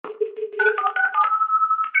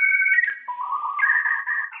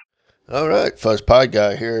Alright, Fuzz Pi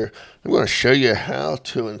Guy here. I'm going to show you how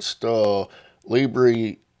to install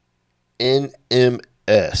LibreNMS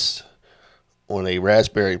on a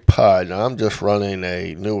Raspberry Pi. Now, I'm just running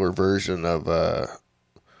a newer version of the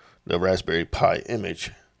Raspberry Pi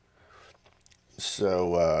image.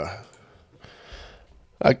 So,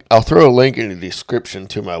 I'll throw a link in the description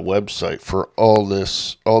to my website for all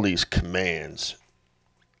these commands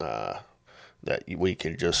that we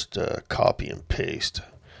can just copy and paste.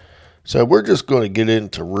 So we're just going to get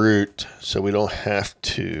into root so we don't have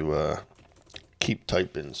to keep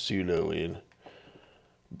typing sudo in.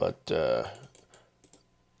 But no,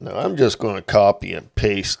 I'm just going to copy and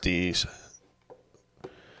paste this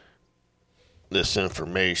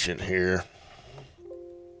information here.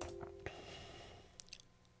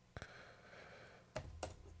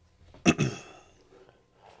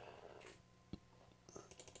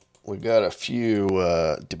 We got a few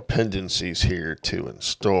dependencies here to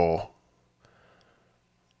install.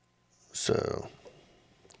 So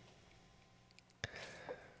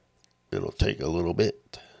it'll take a little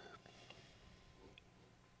bit.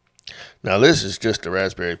 Now this is just a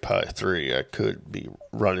Raspberry Pi 3. I could be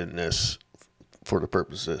running this for the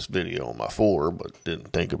purpose of this video on my 4, but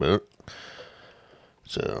didn't think about it.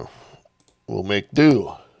 So we'll make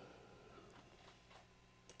do.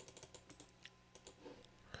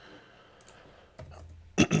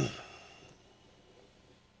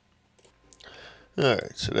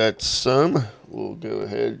 Alright, so that's some. We'll go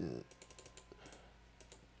ahead and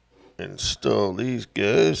install these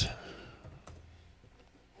guys.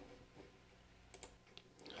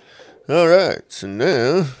 Alright, so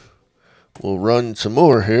now we'll run some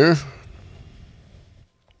more here.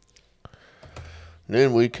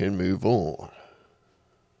 Then we can move on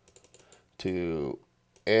to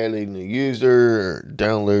adding the user,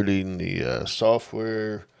 downloading the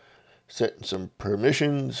software, setting some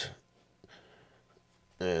permissions,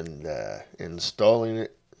 and installing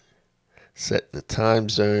it, setting the time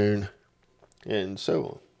zone, and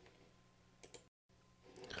so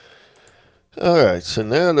on. Alright, so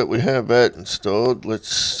now that we have that installed,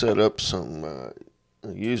 let's set up some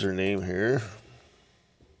username here.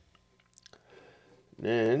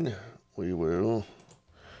 Then we will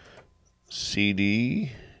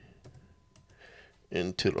cd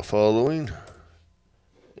into the following,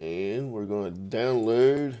 and we're going to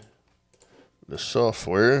download the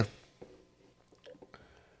software.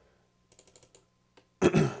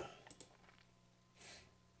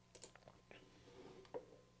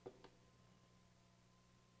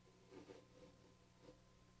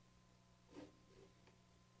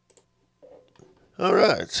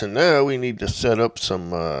 Alright, so now we need to set up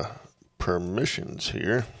some permissions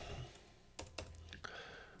here.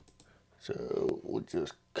 So we'll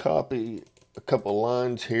just copy a couple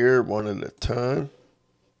lines here, one at a time,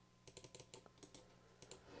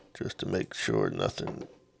 just to make sure nothing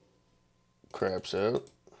craps out.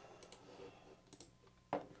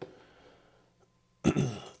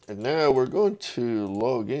 And now we're going to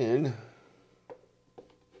log in.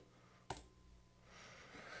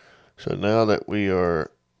 So now that we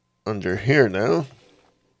are under here now,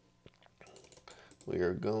 we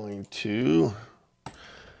are going to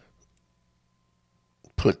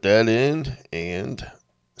put that in and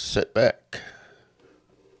set back.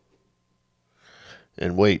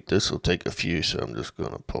 And wait, this will take a few, so I'm just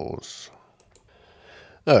going to pause.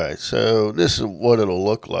 Alright, so this is what it'll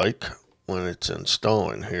look like when it's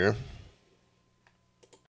installing here.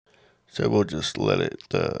 So we'll just let it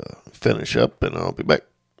finish up and I'll be back.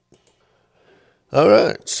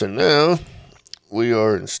 Alright, so now we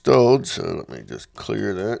are installed, so let me just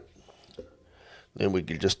clear that. Then we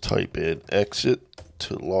can just type in exit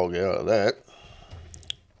to log out of that.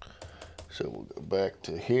 So we'll go back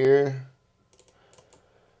to here.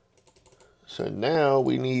 So now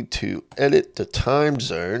we need to edit the time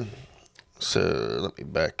zone. So let me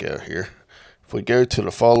back out here. If we go to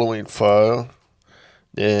the following file,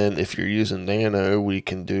 then if you're using Nano, we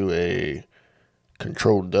can do a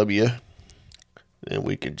Control W. And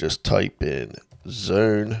we can just type in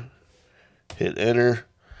zone, hit enter.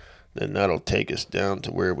 Then that'll take us down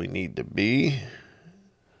to where we need to be.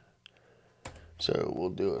 So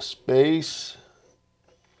we'll do a space.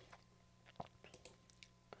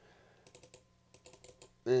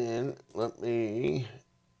 Then let me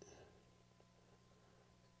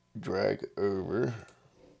drag over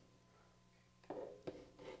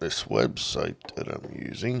this website that I'm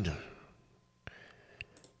using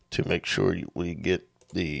to make sure we get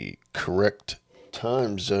the correct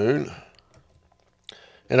time zone.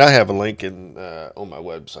 And I have a link in on my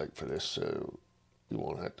website for this, so you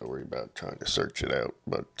won't have to worry about trying to search it out.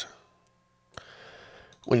 But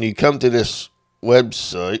when you come to this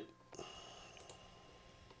website,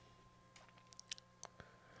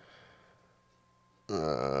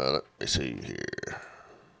 let me see here.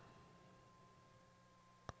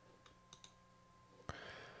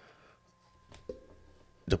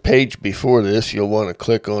 The page before this, you'll want to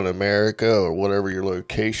click on America or whatever your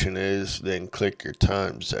location is, then click your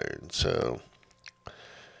time zone. So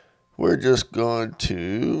we're just going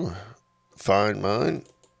to find mine.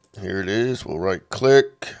 Here it is. We'll right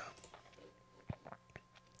click,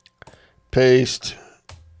 paste,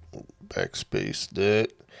 backspace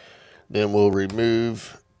that. Then we'll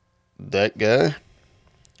remove that guy.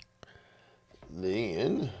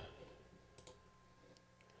 Then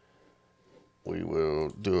we will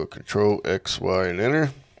do a Control X, Y, and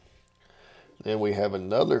enter. Then we have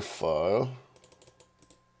another file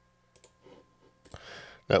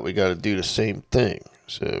that we got to do the same thing.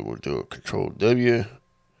 So we'll do a Control W,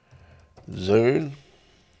 zone,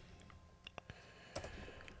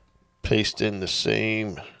 paste in the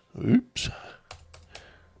same, oops,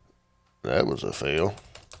 that was a fail.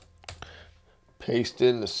 Paste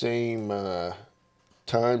in the same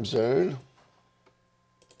time zone.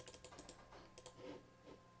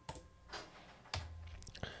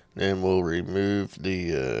 Then we'll remove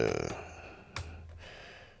the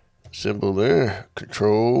symbol there.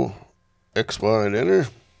 Control X, Y, and enter.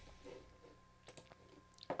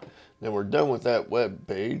 Then we're done with that web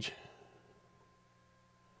page.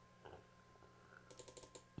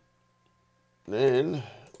 Then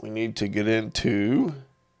we need to get into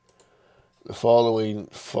the following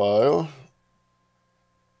file,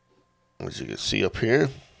 as you can see up here.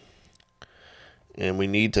 And we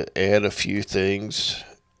need to add a few things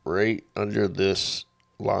right under this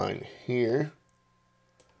line here.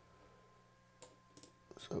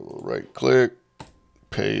 So we'll right click,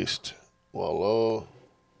 paste, voila.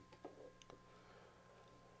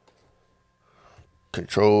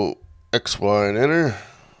 Control X, Y, and enter.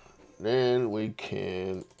 Then we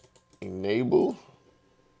can enable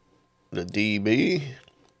the DB,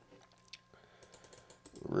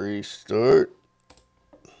 restart.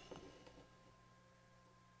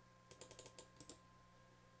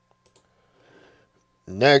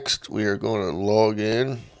 Next, we are going to log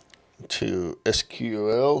in to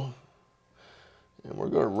SQL, and we're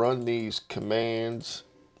going to run these commands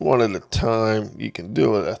one at a time. You can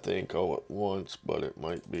do it, I think, all at once, but it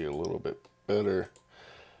might be a little bit better.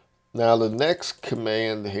 Now, the next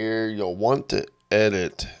command here, you'll want to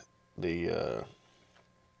edit the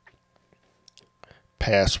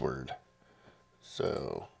password.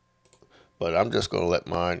 So, but I'm just going to let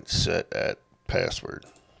mine set at password.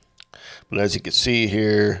 But as you can see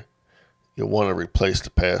here, you'll want to replace the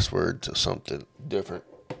password to something different.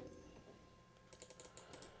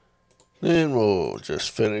 Then we'll just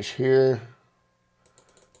finish here.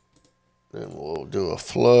 Then we'll do a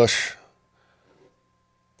flush.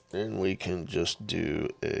 Then we can just do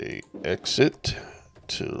a exit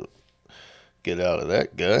to get out of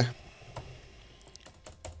that guy.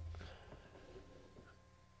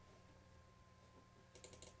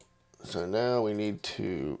 So now we need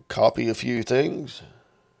to copy a few things.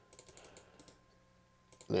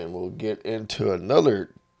 Then we'll get into another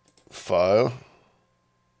file.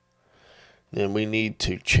 Then we need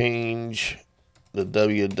to change the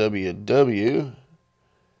www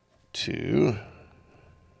to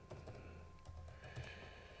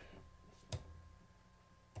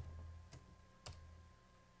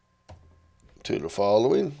the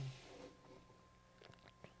following.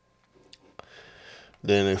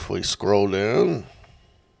 Then if we scroll down,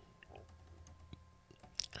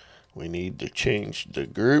 we need to change the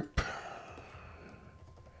group.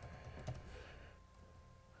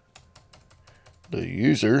 The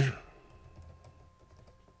user.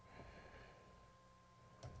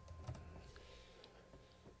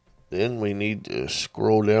 Then we need to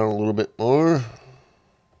scroll down a little bit more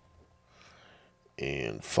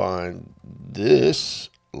and find this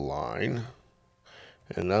line.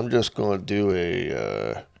 And I'm just going to do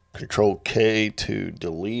a Control K to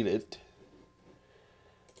delete it.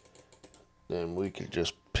 Then we can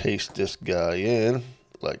just paste this guy in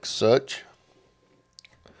like such.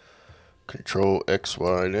 Control X,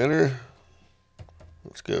 Y, and enter.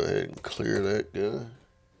 Let's go ahead and clear that guy.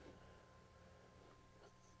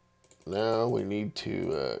 Now we need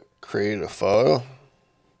to create a file,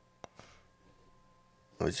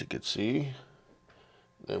 as you can see.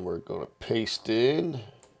 Then we're going to paste in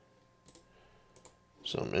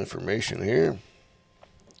some information here.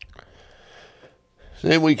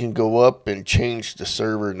 Then we can go up and change the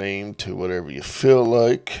server name to whatever you feel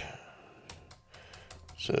like.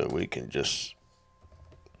 So we can just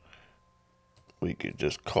we could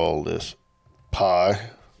just call this Pi,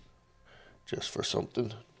 just for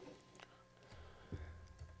something.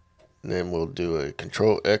 And then we'll do a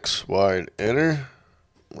Control X, Y, and enter.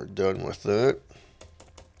 We're done with that.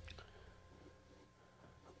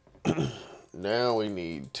 Now we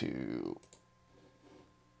need to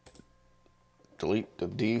delete the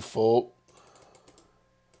default,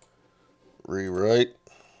 rewrite.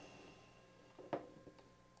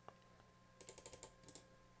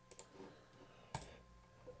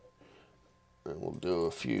 And we'll do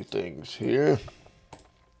a few things here.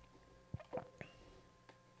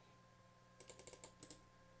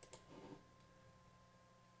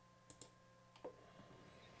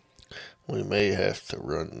 We may have to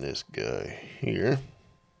run this guy here.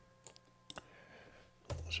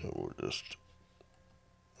 So we'll just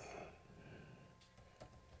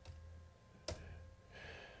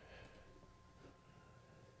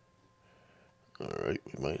alright,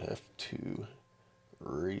 we might have to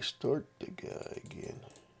restart the guy again.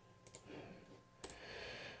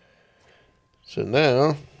 So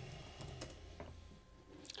now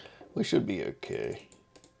we should be okay.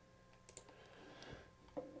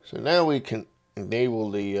 So now we can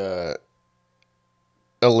enable the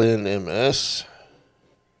LibreNMS,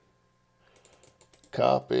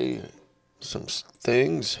 copy some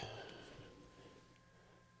things,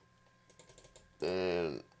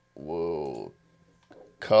 and we'll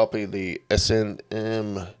copy the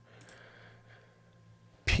SNMPD.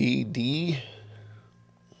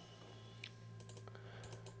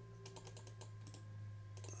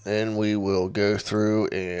 Then we will go through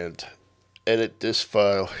and edit this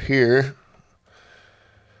file here,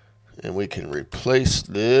 and we can replace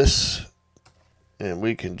this, and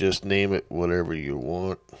we can just name it whatever you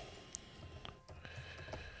want.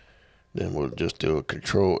 Then we'll just do a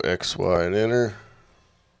Control X, Y, and enter.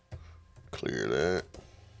 Clear that.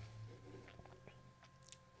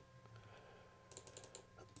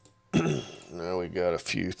 Now we got a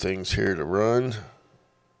few things here to run.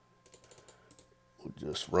 We'll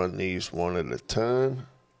just run these one at a time.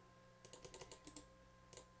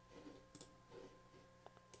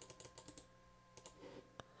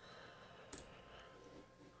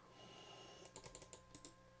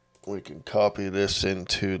 We can copy this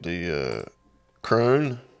into the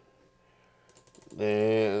Chrome.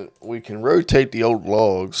 Then we can rotate the old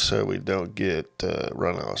logs so we don't get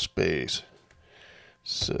run out of space.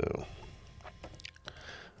 So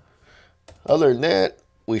other than that,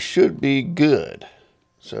 we should be good.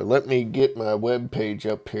 So let me get my web page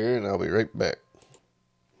up here and I'll be right back.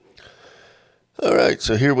 Alright,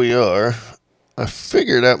 so here we are. I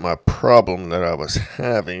figured out my problem that I was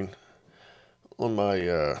having on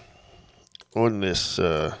my on this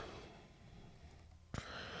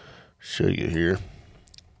show you here.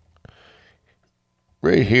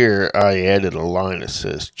 Right here I added a line that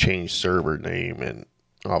says change server name, and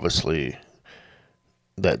obviously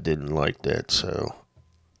that didn't like that, so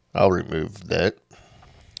I'll remove that.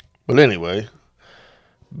 But anyway,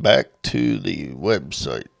 back to the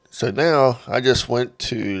website. So now I just went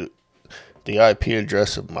to the IP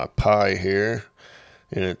address of my Pi here,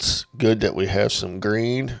 and it's good that we have some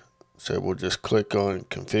green. So we'll just click on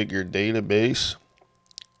configure database.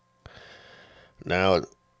 Now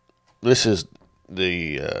this is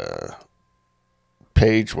the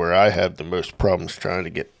page where I have the most problems trying to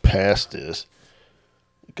get past this,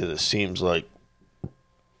 because it seems like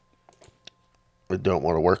it don't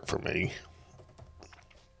want to work for me.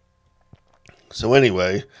 So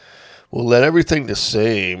anyway, we'll let everything the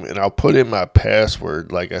same, and I'll put in my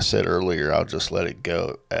password. Like I said earlier, I'll just let it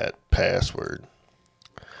go at password.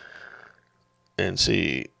 And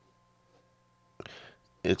see,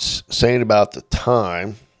 it's saying about the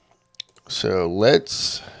time. So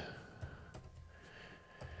let's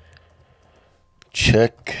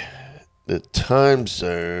check the time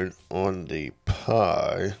zone on the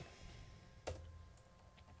Pi.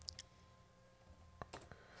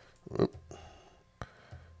 Oop.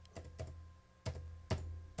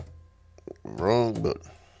 Wrong button.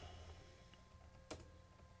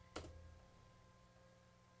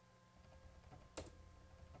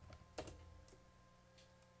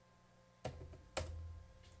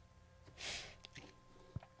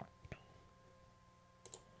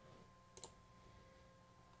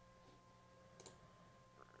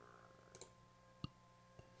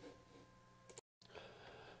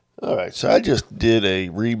 Alright, so I just did a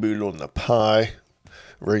reboot on the Pi,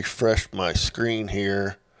 refreshed my screen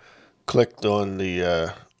here, clicked on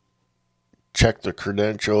the check the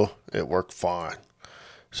credential, it worked fine.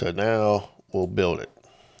 So now we'll build it.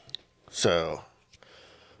 So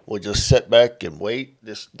we'll just sit back and wait.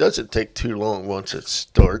 This doesn't take too long once it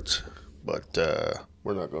starts. but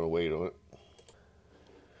we're not going to wait on it.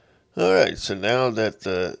 All right, so now that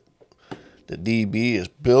the DB is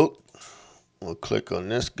built, we'll click on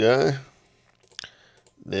this guy.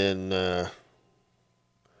 Then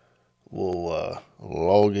we'll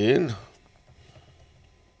log in.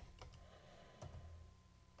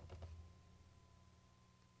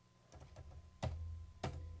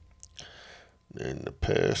 Then the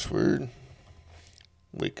password.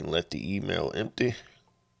 We can let the email empty.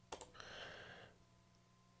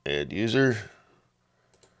 Add user.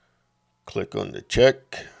 Click on the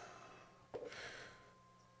check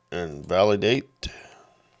and validate.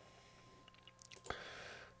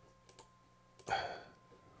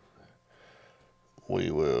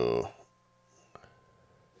 We will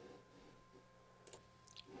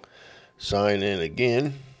sign in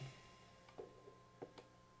again.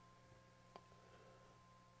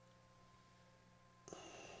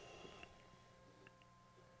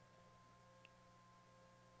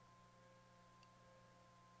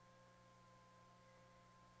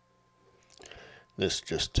 This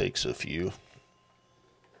just takes a few.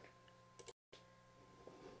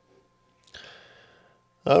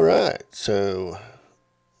 All right, so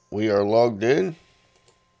we are logged in.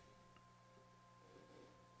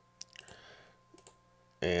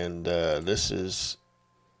 And this is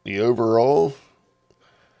the overall.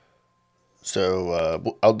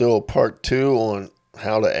 So I'll do a part 2 on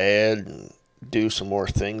how to add and do some more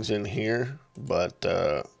things in here. But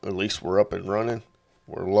at least we're up and running.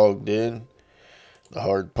 We're logged in. The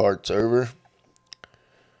hard part's over.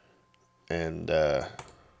 And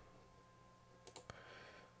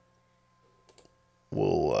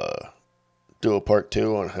we'll do a part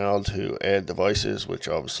 2 on how to add devices, which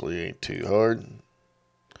obviously ain't too hard.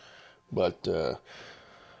 But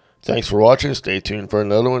thanks for watching. Stay tuned for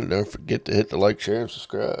another one. Don't forget to hit the like, share, and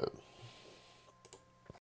subscribe.